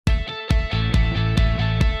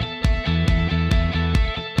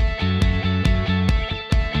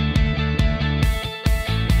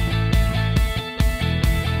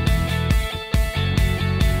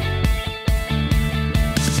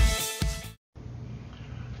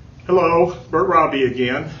Hello, Bert Rabbe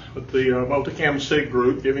again with the MultiCam SIG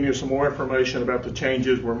group, giving you some more information about the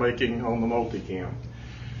changes we're making on the MultiCam.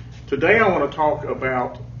 Today I want to talk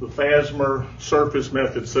about the Fasmer Surface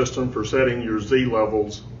Method system for setting your Z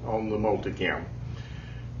levels on the MultiCam.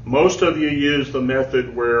 Most of you use the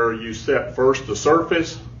method where you set first the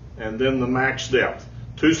surface and then the max depth.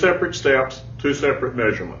 Two separate steps, two separate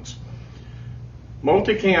measurements.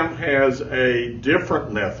 MultiCam has a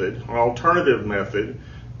different method, an alternative method,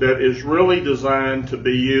 that is really designed to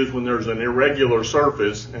be used when there's an irregular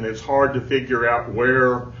surface and it's hard to figure out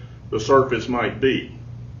where the surface might be.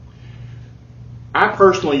 I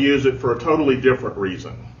personally use it for a totally different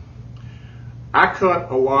reason. I cut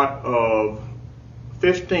a lot of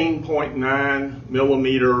 15.9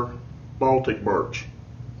 millimeter Baltic birch.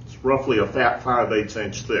 It's roughly a fat 5/8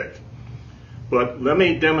 inch thick. But let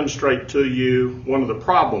me demonstrate to you one of the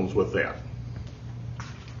problems with that.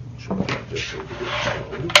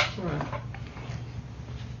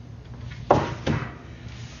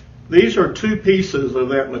 These are two pieces of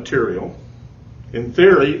that material. In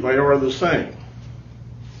theory, they are the same.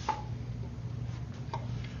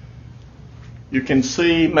 You can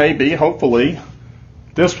see, maybe, hopefully,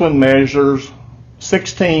 this one measures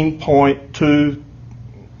 16.2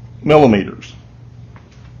 millimeters.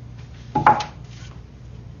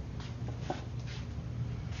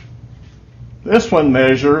 This one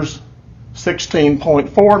measures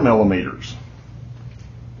 16.4 millimeters.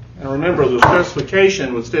 And remember, the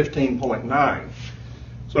specification was 15.9.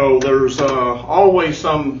 So there's always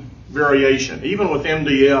some variation. Even with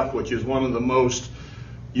MDF, which is one of the most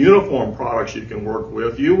uniform products you can work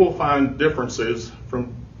with, you will find differences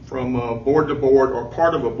from board to board or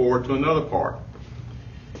part of a board to another part.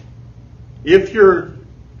 If you're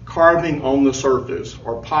carving on the surface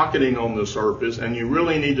or pocketing on the surface and you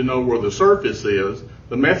really need to know where the surface is,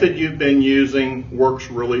 the method you've been using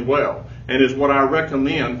works really well and is what I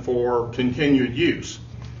recommend for continued use.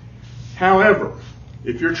 However,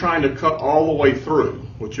 if you're trying to cut all the way through,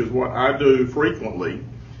 which is what I do frequently,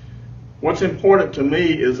 what's important to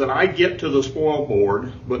me is that I get to the spoil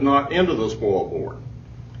board but not into the spoil board.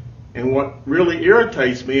 And what really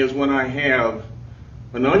irritates me is when I have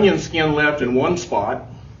an onion skin left in one spot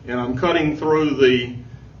and I'm cutting through the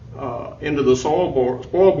into the spoil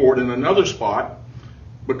board in another spot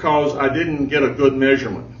because I didn't get a good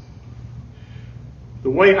measurement. The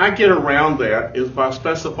way I get around that is by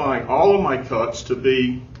specifying all of my cuts to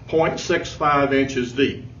be 0.65 inches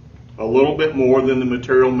deep, a little bit more than the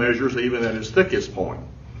material measures even at its thickest point.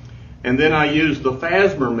 And then I use the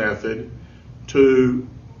Fasmer method to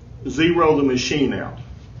zero the machine out.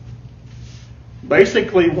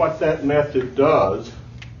 Basically what that method does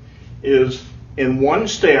is in one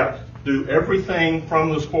step do everything from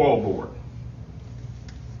the spoil board.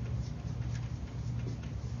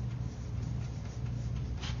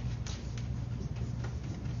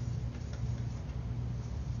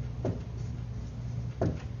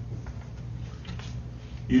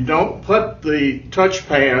 You don't put the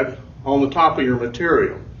touchpad on the top of your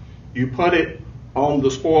material. You put it on the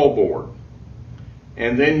spoil board.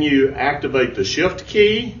 And then you activate the shift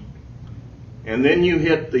key, and then you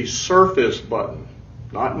hit the surface button,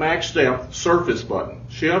 not max depth, surface button,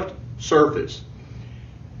 shift, surface.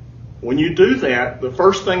 When you do that, the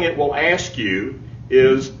first thing it will ask you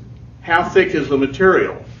is how thick is the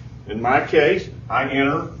material. In my case, I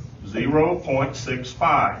enter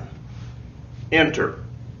 0.65. Enter.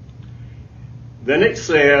 Then it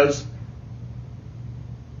says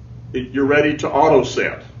you're ready to auto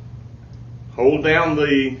set. Hold down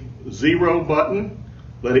the 0 button,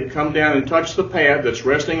 let it come down and touch the pad that's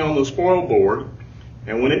resting on the spoil board,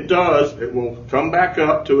 and when it does, it will come back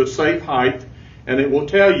up to its safe height, and it will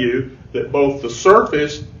tell you that both the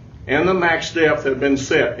surface and the max depth have been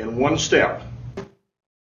set in one step.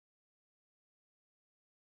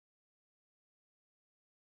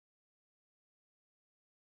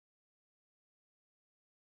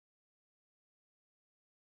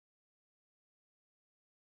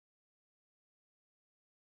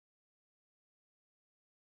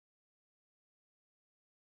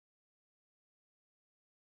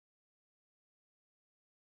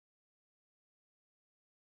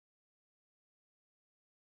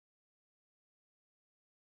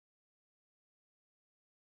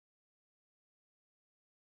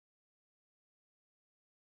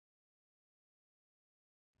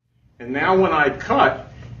 And now when I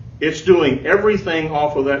cut, it's doing everything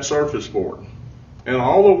off of that surface board. And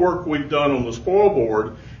all the work we've done on the spoil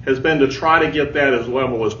board has been to try to get that as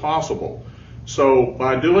level as possible. So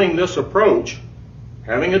by doing this approach,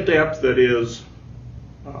 having a depth that is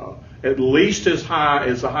at least as high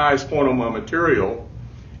as the highest point on my material,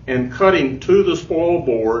 and cutting to the spoil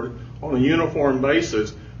board on a uniform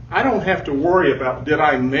basis, I don't have to worry about did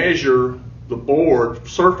I measure the board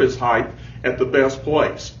surface height at the best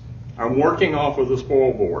place. I'm working off of the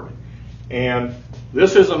spoil board. And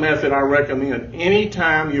this is a method I recommend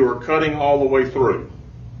anytime you are cutting all the way through.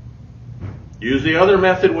 Use the other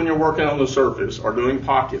method when you're working on the surface or doing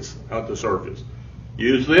pockets at the surface.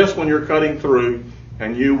 Use this when you're cutting through,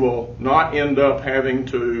 and you will not end up having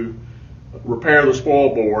to repair the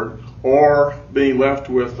spoil board or being left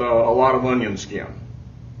with a lot of onion skin.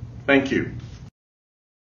 Thank you.